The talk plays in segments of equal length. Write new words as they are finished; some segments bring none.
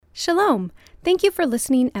Shalom. Thank you for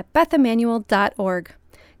listening at BethEmmanuel.org.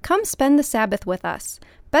 Come spend the Sabbath with us.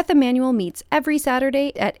 Beth Emmanuel meets every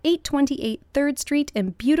Saturday at 828 3rd Street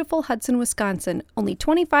in beautiful Hudson, Wisconsin, only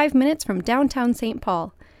 25 minutes from downtown St.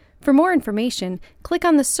 Paul. For more information, click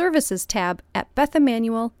on the Services tab at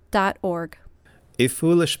BethEmmanuel.org. A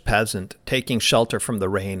foolish peasant, taking shelter from the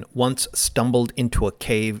rain, once stumbled into a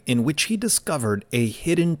cave in which he discovered a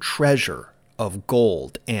hidden treasure of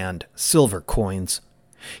gold and silver coins.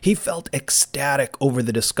 He felt ecstatic over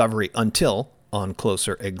the discovery until, on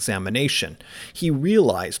closer examination, he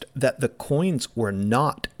realized that the coins were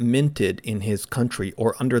not minted in his country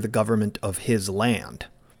or under the government of his land.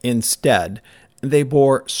 Instead, they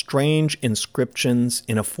bore strange inscriptions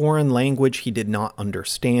in a foreign language he did not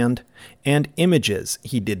understand and images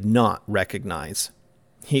he did not recognize.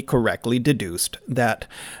 He correctly deduced that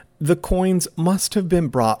the coins must have been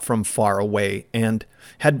brought from far away and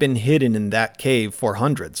had been hidden in that cave for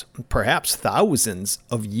hundreds, perhaps thousands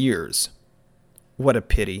of years. "What a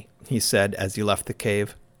pity," he said as he left the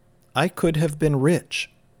cave. "I could have been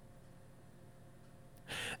rich."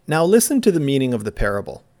 Now listen to the meaning of the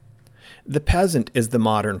parable. The peasant is the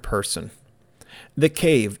modern person. The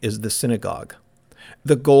cave is the synagogue.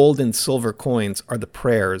 The gold and silver coins are the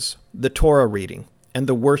prayers, the Torah reading, and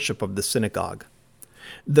the worship of the synagogue.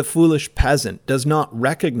 The foolish peasant does not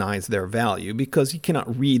recognize their value because he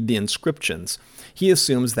cannot read the inscriptions. He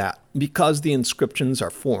assumes that because the inscriptions are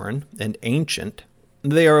foreign and ancient,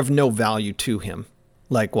 they are of no value to him.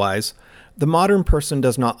 Likewise, the modern person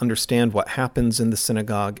does not understand what happens in the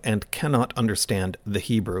synagogue and cannot understand the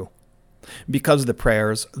Hebrew. Because the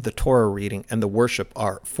prayers, the Torah reading, and the worship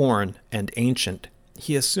are foreign and ancient,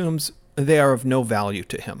 he assumes they are of no value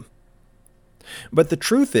to him. But the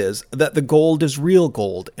truth is that the gold is real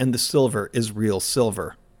gold and the silver is real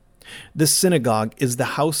silver. The synagogue is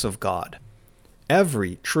the house of God.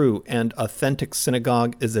 Every true and authentic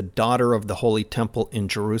synagogue is a daughter of the Holy Temple in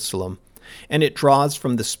Jerusalem, and it draws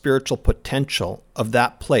from the spiritual potential of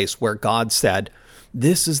that place where God said,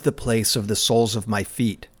 "This is the place of the soles of my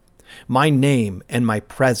feet. My name and my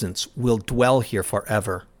presence will dwell here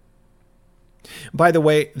forever." By the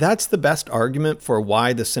way, that's the best argument for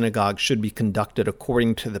why the synagogue should be conducted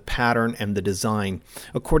according to the pattern and the design,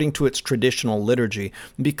 according to its traditional liturgy,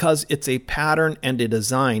 because it's a pattern and a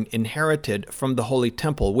design inherited from the Holy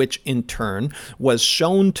Temple, which in turn was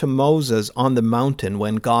shown to Moses on the mountain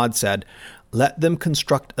when God said, "Let them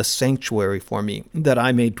construct a sanctuary for me, that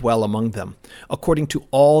I may dwell among them, according to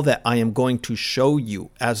all that I am going to show you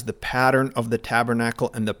as the pattern of the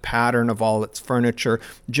tabernacle and the pattern of all its furniture,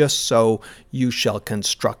 just so you shall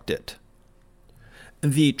construct it."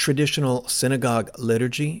 The traditional synagogue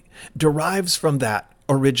liturgy derives from that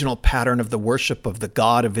original pattern of the worship of the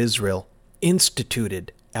God of Israel,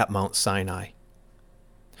 instituted at Mount Sinai.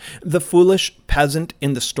 The foolish peasant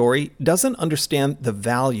in the story doesn't understand the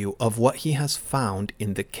value of what he has found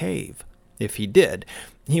in the cave. If he did,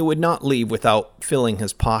 he would not leave without filling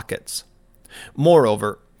his pockets.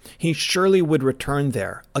 Moreover, he surely would return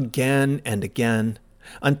there again and again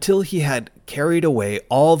until he had carried away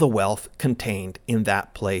all the wealth contained in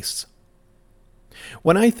that place.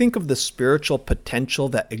 When I think of the spiritual potential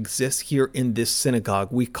that exists here in this synagogue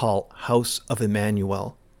we call House of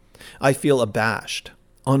Emmanuel, I feel abashed,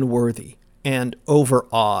 unworthy, and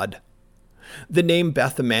overawed. The name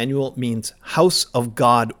Beth Emmanuel means house of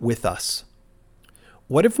God with us.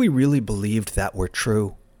 What if we really believed that were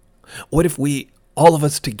true? What if we, all of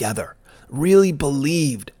us together, really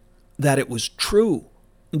believed that it was true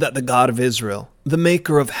that the God of Israel, the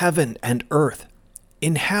maker of heaven and earth,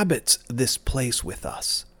 inhabits this place with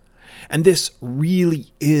us? And this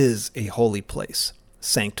really is a holy place,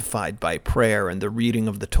 sanctified by prayer and the reading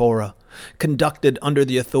of the Torah, conducted under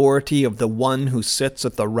the authority of the one who sits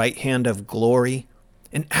at the right hand of glory,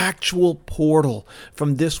 an actual portal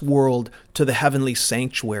from this world to the heavenly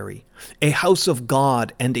sanctuary, a house of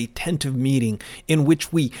God and a tent of meeting in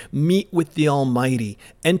which we meet with the Almighty,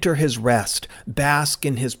 enter His rest, bask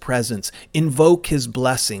in His presence, invoke His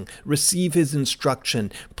blessing, receive His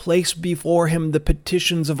instruction, place before Him the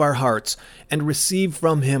petitions of our hearts, and receive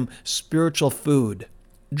from Him spiritual food,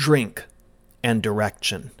 drink, and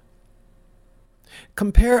direction.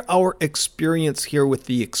 Compare our experience here with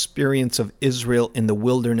the experience of Israel in the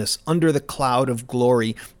wilderness under the cloud of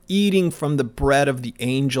glory, eating from the bread of the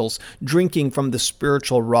angels, drinking from the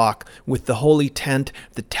spiritual rock, with the holy tent,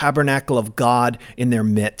 the tabernacle of God in their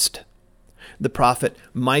midst. The prophet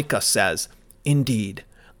Micah says, "Indeed,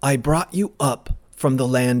 I brought you up from the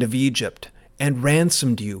land of Egypt, and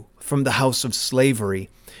ransomed you from the house of slavery,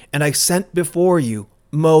 and I sent before you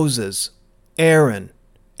Moses, Aaron,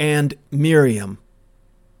 and Miriam."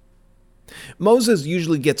 Moses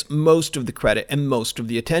usually gets most of the credit and most of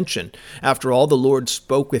the attention. After all, the Lord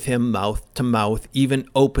spoke with him mouth to mouth, even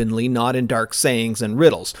openly, not in dark sayings and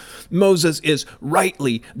riddles. Moses is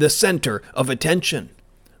rightly the center of attention.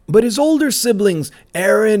 But his older siblings,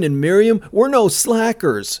 Aaron and Miriam, were no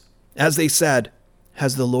slackers. As they said,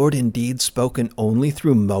 "Has the Lord indeed spoken only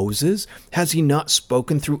through Moses? Has he not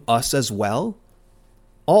spoken through us as well?"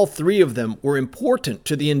 All three of them were important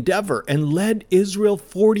to the endeavor and led Israel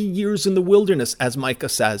 40 years in the wilderness, as Micah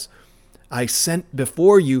says. "I sent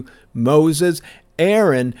before you Moses,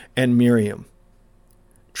 Aaron, and Miriam."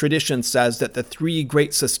 Tradition says that the three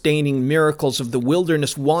great sustaining miracles of the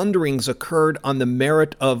wilderness wanderings occurred on the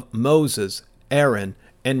merit of Moses, Aaron,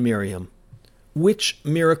 and Miriam. Which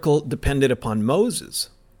miracle depended upon Moses?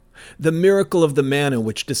 The miracle of the manna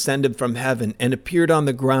which descended from heaven and appeared on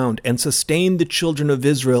the ground and sustained the children of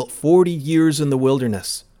Israel 40 years in the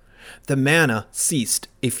wilderness. The manna ceased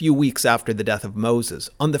a few weeks after the death of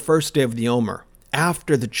Moses, on the first day of the Omer,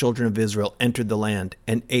 after the children of Israel entered the land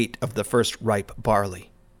and ate of the first ripe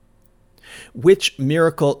barley. Which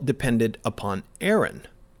miracle depended upon Aaron?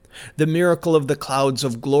 The miracle of the clouds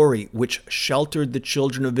of glory, which sheltered the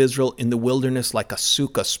children of Israel in the wilderness like a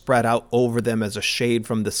sukkah spread out over them as a shade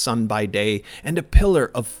from the sun by day and a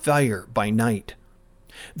pillar of fire by night.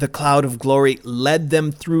 The cloud of glory led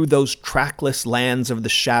them through those trackless lands of the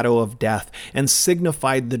shadow of death and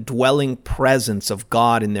signified the dwelling presence of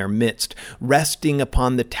God in their midst, resting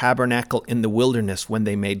upon the tabernacle in the wilderness when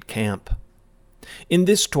they made camp. In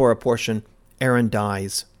this Torah portion, Aaron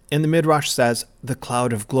dies, and the Midrash says the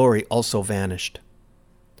cloud of glory also vanished.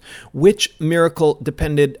 Which miracle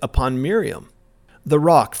depended upon Miriam? The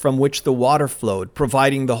rock from which the water flowed,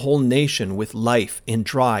 providing the whole nation with life in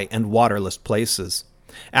dry and waterless places.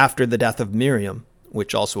 After the death of Miriam,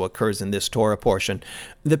 which also occurs in this Torah portion,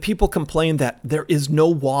 the people complained that there is no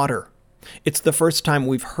water. It's the first time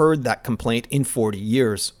we've heard that complaint in 40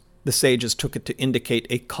 years. The sages took it to indicate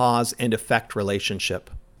a cause and effect relationship.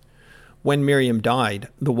 When Miriam died,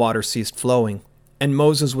 the water ceased flowing, and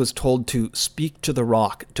Moses was told to speak to the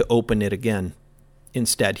rock to open it again.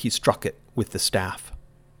 Instead, he struck it with the staff.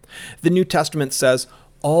 The New Testament says,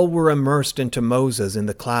 "All were immersed into Moses in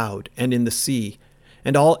the cloud and in the sea,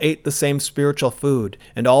 and all ate the same spiritual food,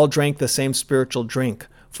 and all drank the same spiritual drink,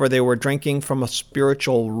 for they were drinking from a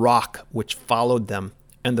spiritual rock which followed them,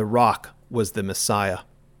 and the rock was the Messiah."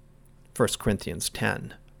 1 Corinthians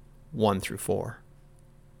 10, 1-4.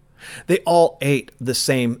 They all ate the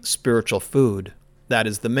same spiritual food, that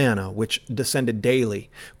is the manna, which descended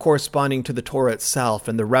daily, corresponding to the Torah itself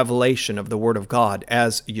and the revelation of the Word of God,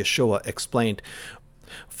 as Yeshua explained.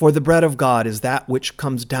 "For the bread of God is that which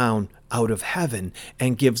comes down out of heaven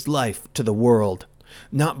and gives life to the world,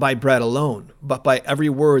 not by bread alone, but by every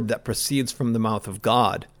word that proceeds from the mouth of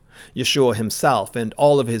God." Yeshua himself and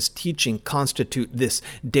all of his teaching constitute this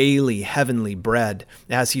daily heavenly bread.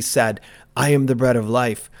 As he said, "I am the bread of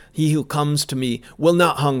life. He who comes to me will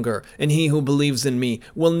not hunger, and he who believes in me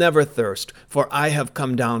will never thirst. For I have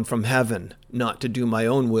come down from heaven, not to do my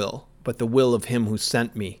own will, but the will of him who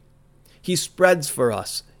sent me." He spreads for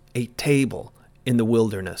us a table in the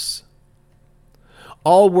wilderness.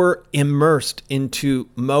 All were immersed into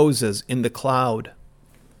Moses in the cloud.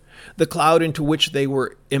 The cloud into which they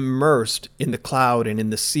were immersed in the cloud and in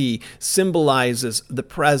the sea symbolizes the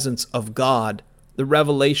presence of God, the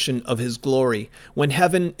revelation of his glory, when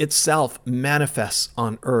heaven itself manifests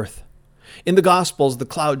on earth. In the Gospels, the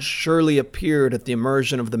cloud surely appeared at the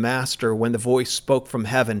immersion of the Master when the voice spoke from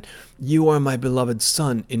heaven, "You are my beloved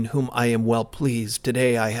Son, in whom I am well pleased.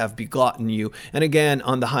 Today I have begotten you." And again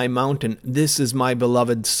on the high mountain, "This is my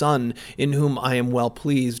beloved Son, in whom I am well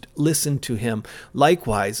pleased. Listen to him."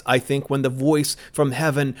 Likewise, I think when the voice from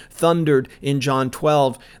heaven thundered in John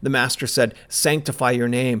 12, the Master said, "Sanctify your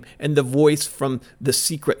name." And the voice from the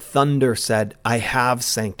secret thunder said, "I have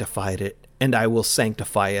sanctified it, and I will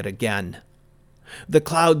sanctify it again." The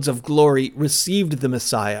clouds of glory received the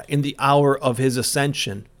Messiah in the hour of his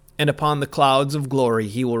ascension, and upon the clouds of glory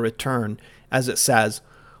he will return, as it says,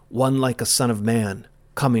 "One like a son of man,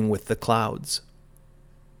 coming with the clouds."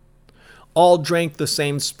 All drank the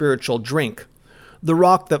same spiritual drink. The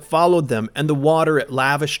rock that followed them and the water it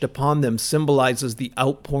lavished upon them symbolizes the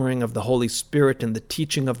outpouring of the Holy Spirit and the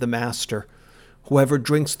teaching of the Master. "Whoever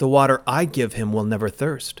drinks the water I give him will never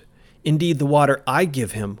thirst. Indeed, the water I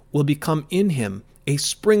give him will become in him a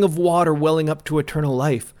spring of water welling up to eternal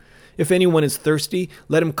life. If anyone is thirsty,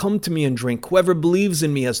 let him come to me and drink. Whoever believes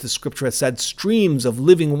in me, as the scripture has said, streams of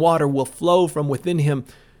living water will flow from within him.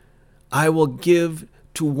 I will give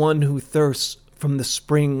to one who thirsts from the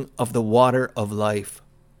spring of the water of life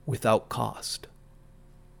without cost."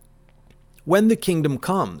 When the kingdom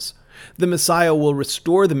comes, the Messiah will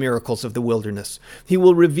restore the miracles of the wilderness. He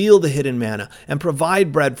will reveal the hidden manna and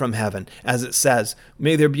provide bread from heaven. As it says,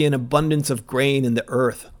 may there be an abundance of grain in the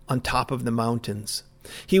earth on top of the mountains.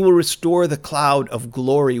 He will restore the cloud of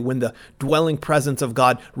glory when the dwelling presence of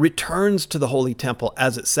God returns to the holy temple,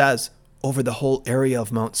 as it says, over the whole area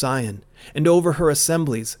of Mount Zion, and over her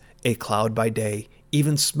assemblies, a cloud by day,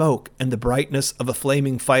 even smoke and the brightness of a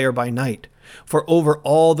flaming fire by night. For over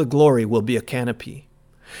all the glory will be a canopy.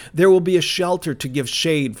 There will be a shelter to give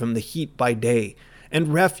shade from the heat by day,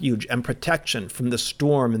 and refuge and protection from the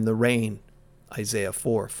storm and the rain. Isaiah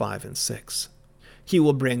 4, 5, and 6. He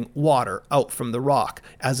will bring water out from the rock,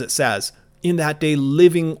 as it says, in that day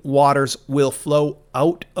living waters will flow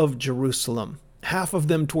out of Jerusalem, half of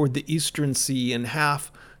them toward the eastern sea and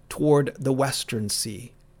half toward the western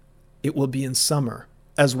sea. It will be in summer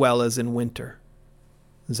as well as in winter.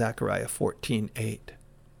 Zechariah 14:8.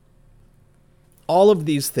 All of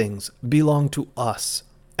these things belong to us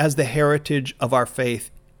as the heritage of our faith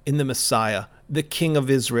in the Messiah, the King of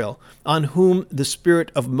Israel, on whom the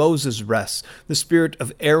spirit of Moses rests, the spirit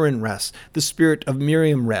of Aaron rests, the spirit of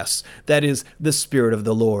Miriam rests, that is, the Spirit of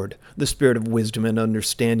the Lord, the spirit of wisdom and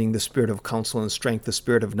understanding, the spirit of counsel and strength, the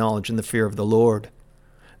spirit of knowledge and the fear of the Lord.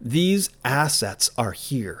 These assets are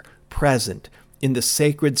here, present, in the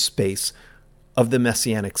sacred space of the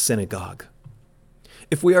Messianic synagogue.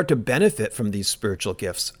 If we are to benefit from these spiritual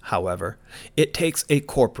gifts, however, it takes a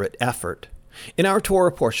corporate effort. In our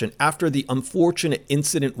Torah portion, after the unfortunate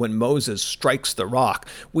incident when Moses strikes the rock,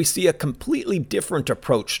 we see a completely different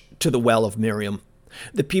approach to the well of Miriam.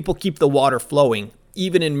 The people keep the water flowing,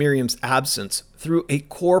 even in Miriam's absence, through a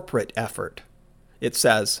corporate effort. It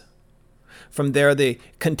says, "From there they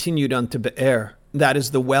continued unto Be'er, that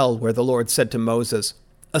is the well where the Lord said to Moses,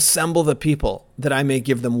 'Assemble the people, that I may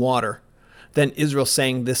give them water.' Then Israel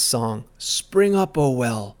sang this song, 'Spring up, O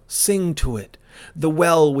well, sing to it, the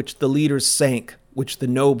well which the leaders sank, which the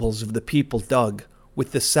nobles of the people dug,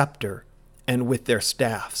 with the scepter and with their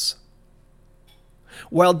staffs.'"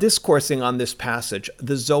 While discoursing on this passage,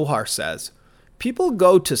 the Zohar says, "People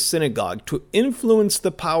go to synagogue to influence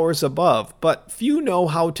the powers above, but few know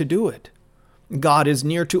how to do it. God is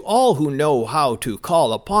near to all who know how to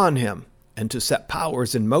call upon him and to set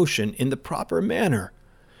powers in motion in the proper manner.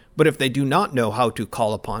 But if they do not know how to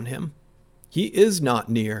call upon him, he is not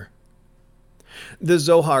near." The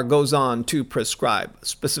Zohar goes on to prescribe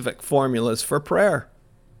specific formulas for prayer.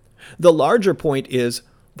 The larger point is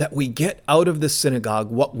that we get out of the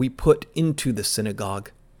synagogue what we put into the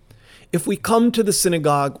synagogue. If we come to the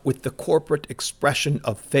synagogue with the corporate expression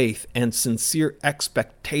of faith and sincere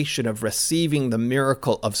expectation of receiving the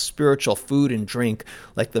miracle of spiritual food and drink,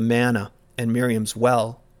 like the manna and Miriam's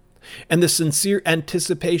well, and the sincere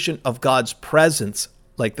anticipation of God's presence,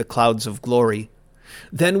 like the clouds of glory,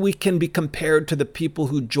 then we can be compared to the people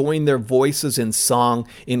who join their voices in song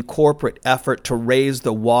in corporate effort to raise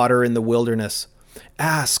the water in the wilderness.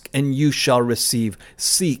 "Ask, and you shall receive.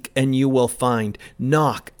 Seek, and you will find.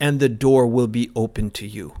 Knock, and the door will be open to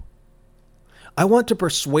you." I want to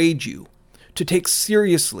persuade you to take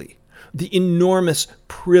seriously the enormous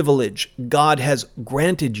privilege God has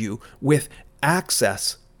granted you with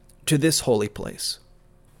access to this holy place.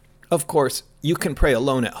 Of course, you can pray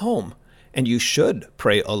alone at home, and you should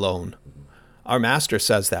pray alone. Our Master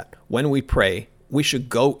says that when we pray, we should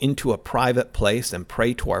go into a private place and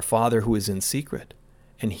pray to our Father who is in secret,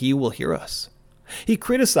 and he will hear us. He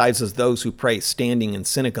criticizes those who pray standing in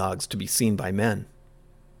synagogues to be seen by men.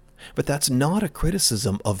 But that's not a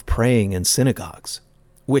criticism of praying in synagogues,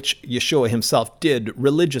 which Yeshua himself did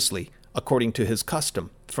religiously, according to his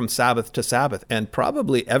custom, from Sabbath to Sabbath, and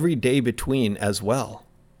probably every day between as well.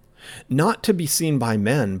 Not to be seen by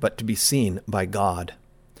men, but to be seen by God.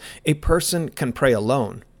 A person can pray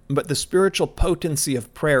alone, but the spiritual potency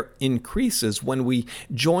of prayer increases when we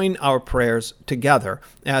join our prayers together,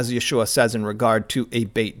 as Yeshua says in regard to a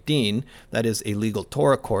Beit Din, that is a legal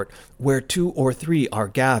Torah court, where 2 or 3 are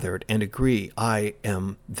gathered and agree, I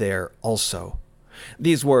am there also.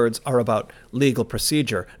 These words are about legal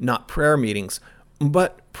procedure, not prayer meetings,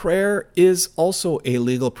 but prayer is also a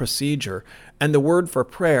legal procedure, and the word for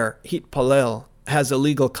prayer, hitpalel, has a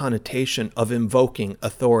legal connotation of invoking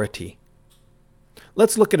authority.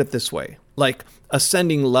 Let's look at it this way, like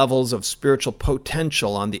ascending levels of spiritual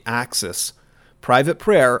potential on the axis. Private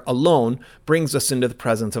prayer alone brings us into the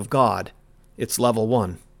presence of God. It's level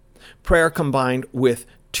 1. Prayer combined with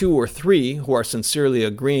 2 or 3 who are sincerely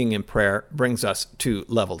agreeing in prayer brings us to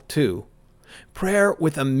level 2. Prayer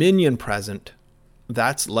with a minion present,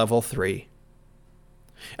 that's level 3.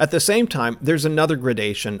 At the same time, there's another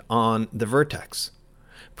gradation on the vertex.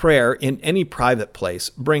 Prayer in any private place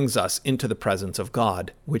brings us into the presence of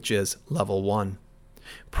God, which is level 1.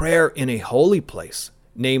 Prayer in a holy place,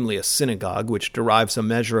 namely a synagogue, which derives a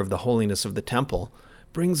measure of the holiness of the temple,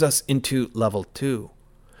 brings us into level 2.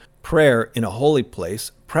 Prayer in a holy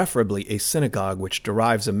place, preferably a synagogue which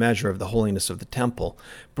derives a measure of the holiness of the temple,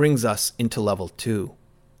 brings us into level 2.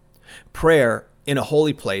 Prayer in a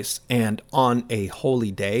holy place and on a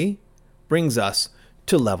holy day brings us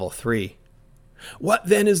to level 3. What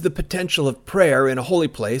then is the potential of prayer in a holy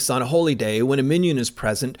place on a holy day when a minion is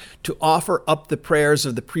present to offer up the prayers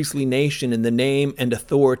of the priestly nation in the name and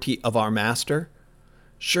authority of our Master?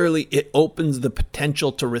 Surely it opens the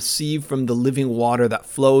potential to receive from the living water that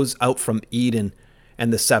flows out from Eden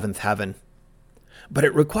and the seventh heaven. But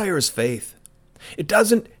it requires faith. It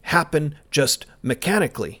doesn't happen just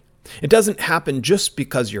mechanically. It doesn't happen just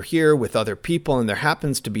because you're here with other people and there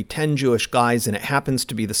happens to be 10 Jewish guys and it happens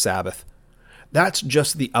to be the Sabbath. That's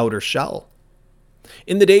just the outer shell.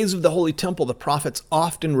 In the days of the Holy Temple, the prophets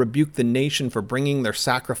often rebuked the nation for bringing their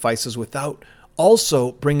sacrifices without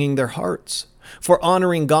also bringing their hearts, for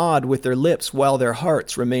honoring God with their lips while their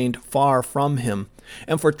hearts remained far from Him,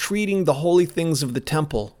 and for treating the holy things of the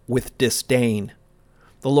temple with disdain.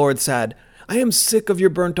 The Lord said, "I am sick of your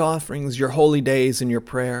burnt offerings, your holy days, and your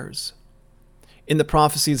prayers." In the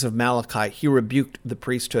prophecies of Malachi, He rebuked the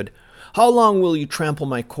priesthood. "How long will you trample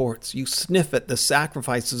my courts? You sniff at the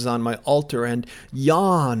sacrifices on my altar and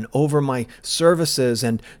yawn over my services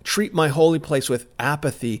and treat my holy place with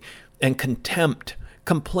apathy and contempt,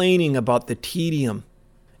 complaining about the tedium.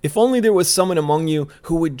 If only there was someone among you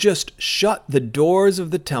who would just shut the doors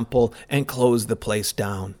of the temple and close the place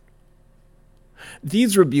down."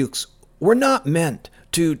 These rebukes were not meant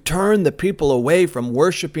to turn the people away from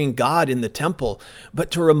worshiping God in the temple,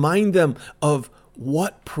 but to remind them of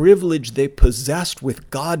what privilege they possessed with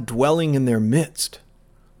God dwelling in their midst.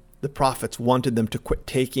 The prophets wanted them to quit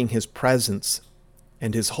taking His presence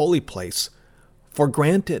and His holy place for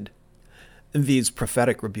granted. These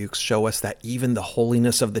prophetic rebukes show us that even the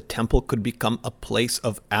holiness of the temple could become a place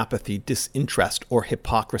of apathy, disinterest, or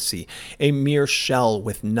hypocrisy, a mere shell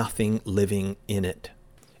with nothing living in it,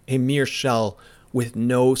 a mere shell with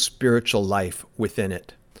no spiritual life within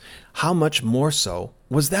it. How much more so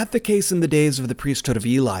was that the case in the days of the priesthood of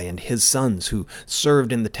Eli and his sons who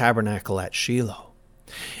served in the tabernacle at Shiloh?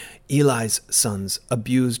 Eli's sons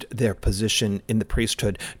abused their position in the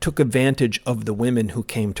priesthood, took advantage of the women who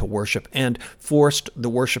came to worship, and forced the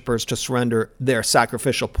worshipers to surrender their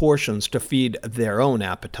sacrificial portions to feed their own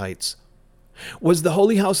appetites. Was the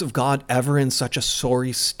holy house of God ever in such a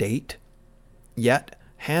sorry state? Yet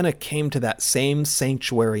Hannah came to that same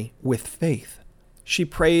sanctuary with faith. She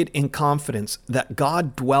prayed in confidence that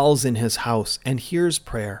God dwells in His house and hears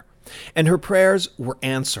prayer, and her prayers were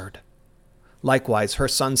answered. Likewise, her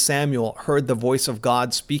son Samuel heard the voice of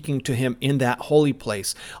God speaking to him in that holy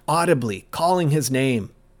place, audibly calling his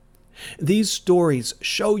name. These stories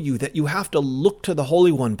show you that you have to look to the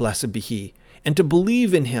Holy One, blessed be He, and to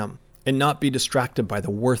believe in Him, and not be distracted by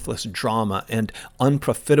the worthless drama and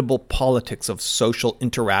unprofitable politics of social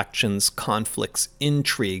interactions, conflicts,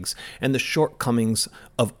 intrigues, and the shortcomings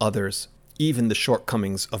of others, even the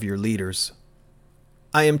shortcomings of your leaders.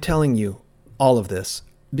 I am telling you all of this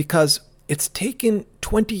because it's taken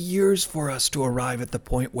 20 years for us to arrive at the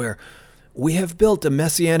point where we have built a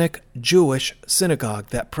Messianic Jewish synagogue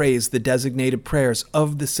that prays the designated prayers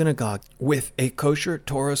of the synagogue with a kosher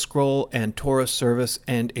Torah scroll and Torah service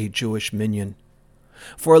and a Jewish minyan.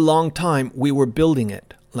 For a long time, we were building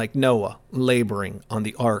it like Noah, laboring on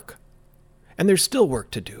the ark. And there's still work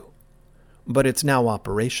to do, but it's now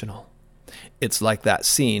operational. It's like that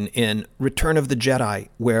scene in Return of the Jedi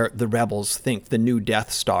where the rebels think the new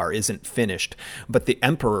Death Star isn't finished, but the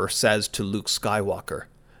Emperor says to Luke Skywalker,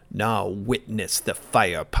 "Now witness the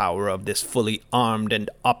firepower of this fully armed and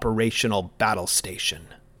operational battle station."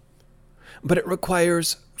 But it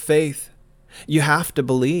requires faith. You have to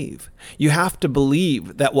believe. You have to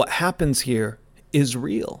believe that what happens here is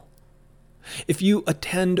real. If you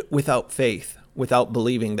attend without faith, without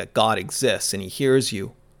believing that God exists and He hears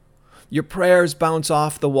you, your prayers bounce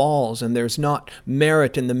off the walls and there's not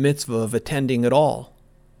merit in the mitzvah of attending at all.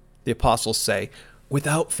 The apostles say,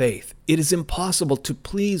 without faith, it is impossible to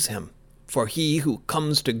please Him, for he who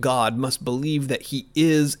comes to God must believe that He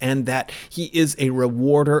is and that He is a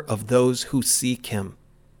rewarder of those who seek Him.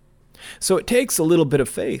 So it takes a little bit of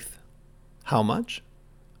faith. How much?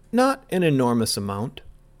 Not an enormous amount,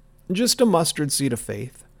 just a mustard seed of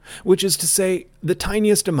faith, which is to say the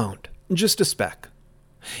tiniest amount, just a speck.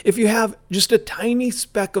 If you have just a tiny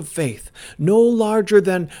speck of faith, no larger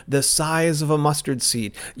than the size of a mustard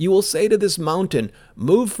seed, you will say to this mountain,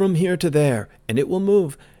 move from here to there, and it will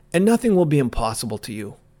move, and nothing will be impossible to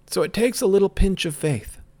you. So it takes a little pinch of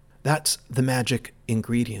faith. That's the magic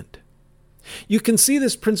ingredient. You can see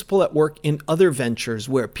this principle at work in other ventures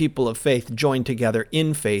where people of faith join together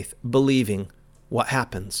in faith, believing. What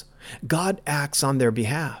happens? God acts on their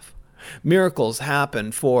behalf. Miracles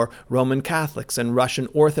happen for Roman Catholics and Russian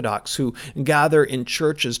Orthodox who gather in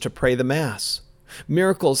churches to pray the Mass.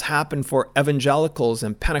 Miracles happen for evangelicals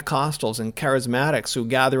and Pentecostals and charismatics who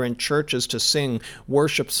gather in churches to sing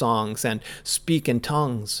worship songs and speak in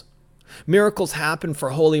tongues. Miracles happen for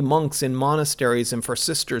holy monks in monasteries and for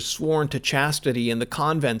sisters sworn to chastity in the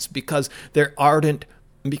convents because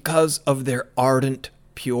of their ardent,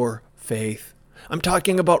 pure faith. I'm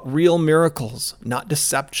talking about real miracles, not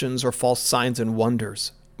deceptions or false signs and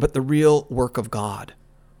wonders, but the real work of God.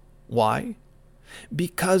 Why?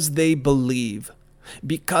 Because they believe,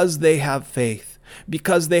 because they have faith,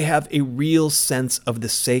 because they have a real sense of the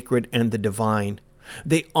sacred and the divine.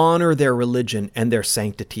 They honor their religion and their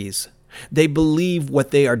sanctities. They believe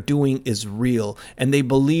what they are doing is real, and they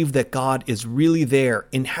believe that God is really there,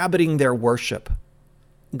 inhabiting their worship.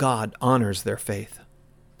 God honors their faith.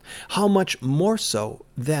 How much more so,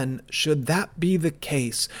 then, should that be the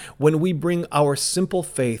case when we bring our simple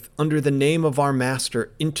faith under the name of our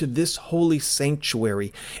Master into this holy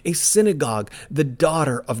sanctuary, a synagogue, the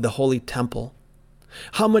daughter of the holy temple?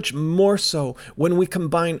 How much more so when we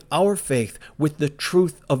combine our faith with the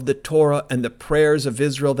truth of the Torah and the prayers of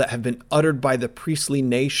Israel that have been uttered by the priestly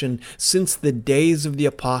nation since the days of the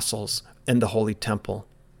apostles and the holy temple?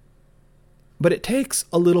 But it takes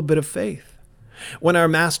a little bit of faith. When our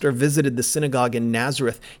Master visited the synagogue in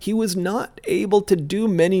Nazareth, he was not able to do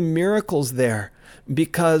many miracles there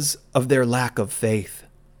because of their lack of faith.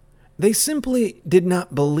 They simply did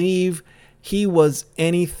not believe he was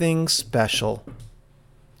anything special.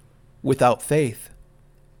 Without faith,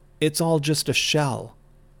 it's all just a shell.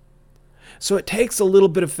 So it takes a little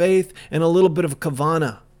bit of faith and a little bit of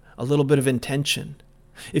kavana, a little bit of intention.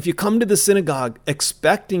 If you come to the synagogue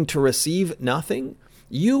expecting to receive nothing,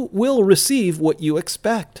 you will receive what you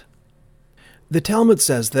expect. The Talmud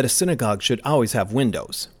says that a synagogue should always have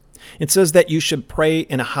windows. It says that you should pray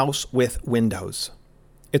in a house with windows.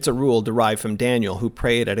 It's a rule derived from Daniel, who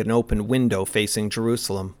prayed at an open window facing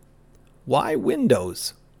Jerusalem. Why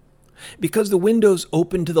windows? Because the windows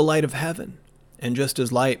open to the light of heaven. And just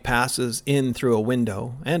as light passes in through a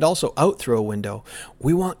window and also out through a window,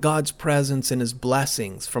 we want God's presence and his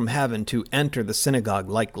blessings from heaven to enter the synagogue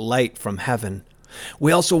like light from heaven.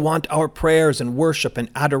 We also want our prayers and worship and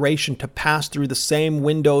adoration to pass through the same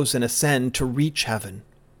windows and ascend to reach heaven.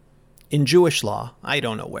 In Jewish law, I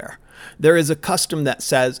don't know where, there is a custom that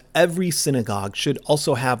says every synagogue should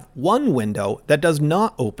also have one window that does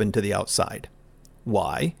not open to the outside.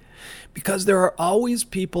 Why? Because there are always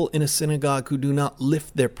people in a synagogue who do not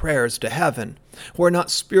lift their prayers to heaven, who are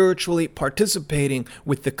not spiritually participating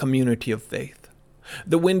with the community of faith.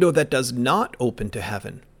 The window that does not open to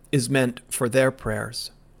heaven is meant for their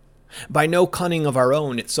prayers. By no cunning of our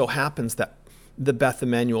own, it so happens that the Beth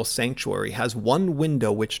Emmanuel Sanctuary has one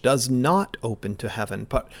window which does not open to heaven,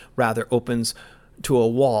 but rather opens to a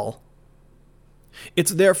wall.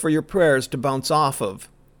 It's there for your prayers to bounce off of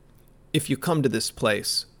if you come to this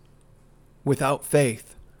place without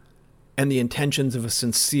faith and the intentions of a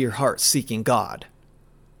sincere heart seeking God.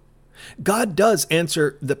 God does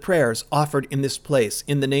answer the prayers offered in this place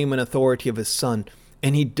in the name and authority of his Son,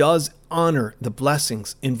 and he does honor the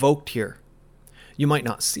blessings invoked here. You might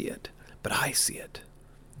not see it, but I see it.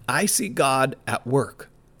 I see God at work,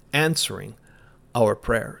 answering our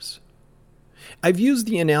prayers. I've used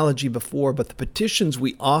the analogy before, but the petitions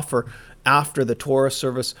we offer after the Torah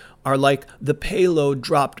service are like the payload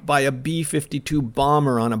dropped by a B-52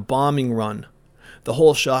 bomber on a bombing run. The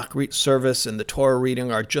whole Shachrit service and the Torah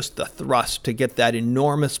reading are just the thrust to get that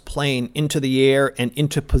enormous plane into the air and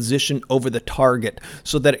into position over the target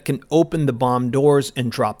so that it can open the bomb doors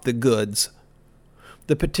and drop the goods.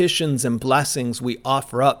 The petitions and blessings we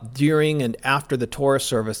offer up during and after the Torah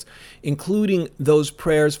service, including those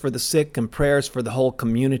prayers for the sick and prayers for the whole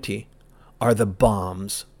community, are the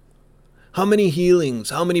bombs. How many healings,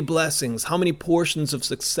 how many blessings, how many portions of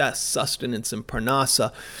success, sustenance, and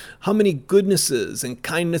parnasa, how many goodnesses and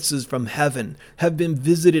kindnesses from heaven have been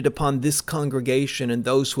visited upon this congregation and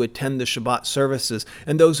those who attend the Shabbat services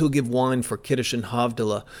and those who give wine for Kiddush and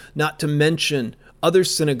Havdalah, not to mention other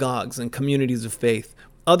synagogues and communities of faith,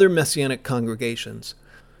 other Messianic congregations,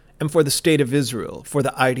 and for the state of Israel, for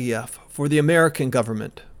the IDF, for the American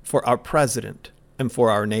government, for our president, and for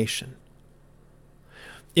our nation.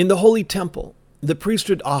 In the Holy Temple, the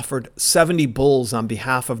priesthood offered 70 bulls on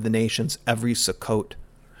behalf of the nations every Sukkot.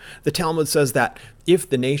 The Talmud says that if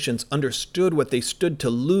the nations understood what they stood to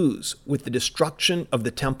lose with the destruction of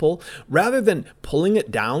the temple, rather than pulling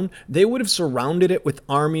it down, they would have surrounded it with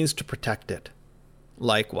armies to protect it.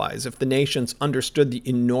 Likewise, if the nations understood the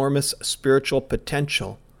enormous spiritual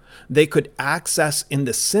potential they could access in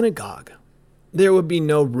the synagogue, there would be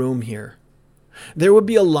no room here. There would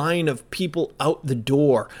be a line of people out the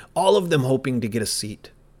door, all of them hoping to get a seat.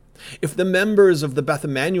 If the members of the Beth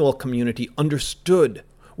Emmanuel community understood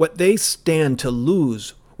what they stand to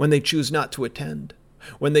lose when they choose not to attend,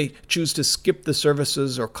 when they choose to skip the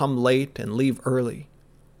services or come late and leave early,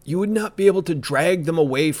 you would not be able to drag them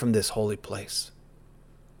away from this holy place.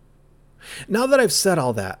 Now that I've said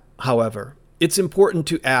all that, however, it's important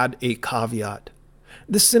to add a caveat.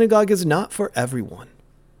 The synagogue is not for everyone,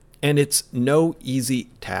 and it's no easy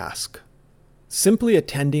task. Simply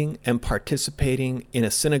attending and participating in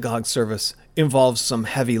a synagogue service involves some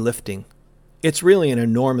heavy lifting. It's really an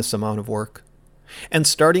enormous amount of work. And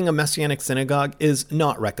starting a Messianic synagogue is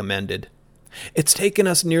not recommended. It's taken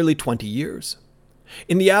us nearly 20 years.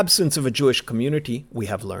 In the absence of a Jewish community, we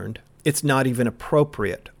have learned, it's not even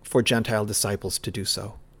appropriate for Gentile disciples to do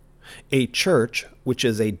so. A church, which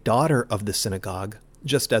is a daughter of the synagogue,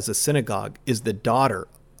 just as a synagogue is the daughter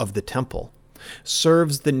of the temple,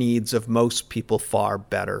 serves the needs of most people far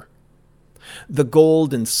better. The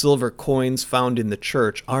gold and silver coins found in the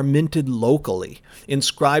church are minted locally,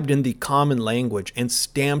 inscribed in the common language, and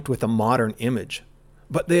stamped with a modern image.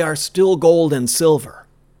 But they are still gold and silver.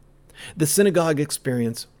 The synagogue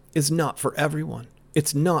experience is not for everyone.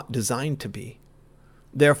 It's not designed to be.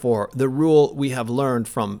 Therefore, the rule we have learned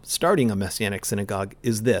from starting a Messianic synagogue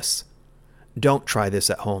is this: don't try this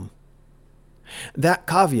at home. That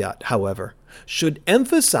caveat, however, should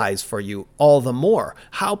emphasize for you all the more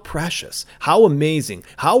how precious, how amazing,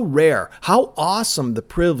 how rare, how awesome the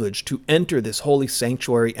privilege to enter this holy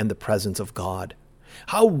sanctuary and the presence of God.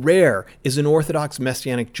 How rare is an Orthodox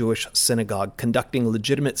Messianic Jewish synagogue conducting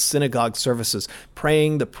legitimate synagogue services,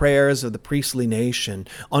 praying the prayers of the priestly nation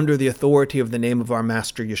under the authority of the name of our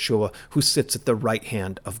Master Yeshua, who sits at the right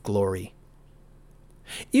hand of glory.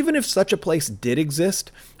 Even if such a place did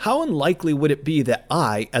exist, how unlikely would it be that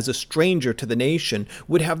I, as a stranger to the nation,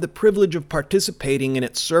 would have the privilege of participating in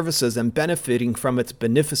its services and benefiting from its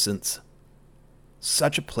beneficence?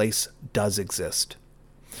 Such a place does exist.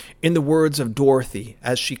 In the words of Dorothy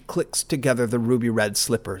as she clicks together the ruby red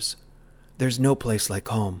slippers, there's no place like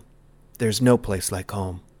home. There's no place like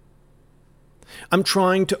home. I'm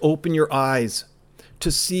trying to open your eyes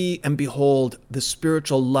to see and behold the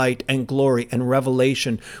spiritual light and glory and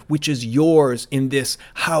revelation which is yours in this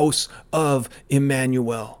house of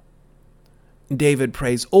Emmanuel. David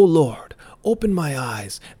prays, "O Lord, open my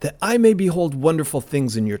eyes that I may behold wonderful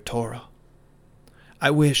things in your Torah." I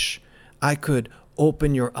wish I could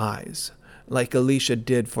open your eyes like Elisha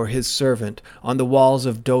did for his servant on the walls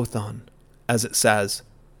of Dothan, as it says,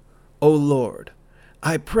 "O Lord,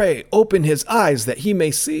 I pray, open his eyes that he may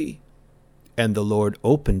see." And the Lord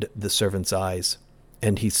opened the servant's eyes,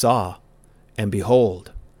 and he saw, and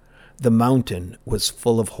behold, the mountain was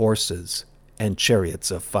full of horses and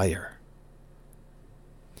chariots of fire.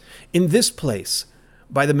 In this place,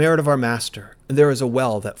 by the merit of our Master, there is a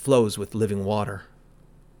well that flows with living water.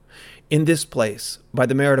 In this place, by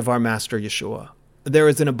the merit of our Master Yeshua, there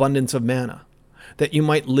is an abundance of manna, that you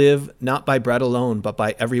might live not by bread alone, but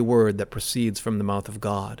by every word that proceeds from the mouth of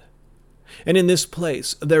God. And in this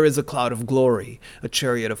place there is a cloud of glory, a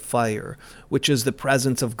chariot of fire, which is the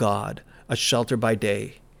presence of God, a shelter by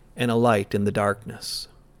day, and a light in the darkness.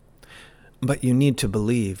 But you need to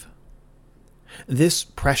believe. This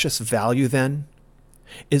precious value, then,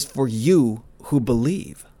 is for you who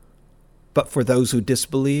believe. But for those who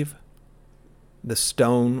disbelieve, the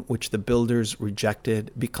stone which the builders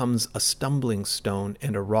rejected becomes a stumbling stone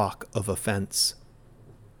and a rock of offense.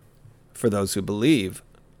 For those who believe,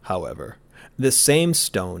 however, this same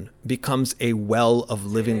stone becomes a well of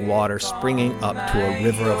living water springing up to a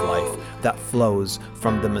river of life that flows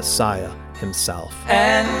from the Messiah himself.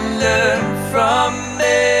 And learn from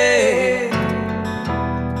me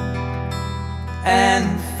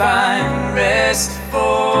and find rest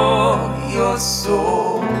for your soul.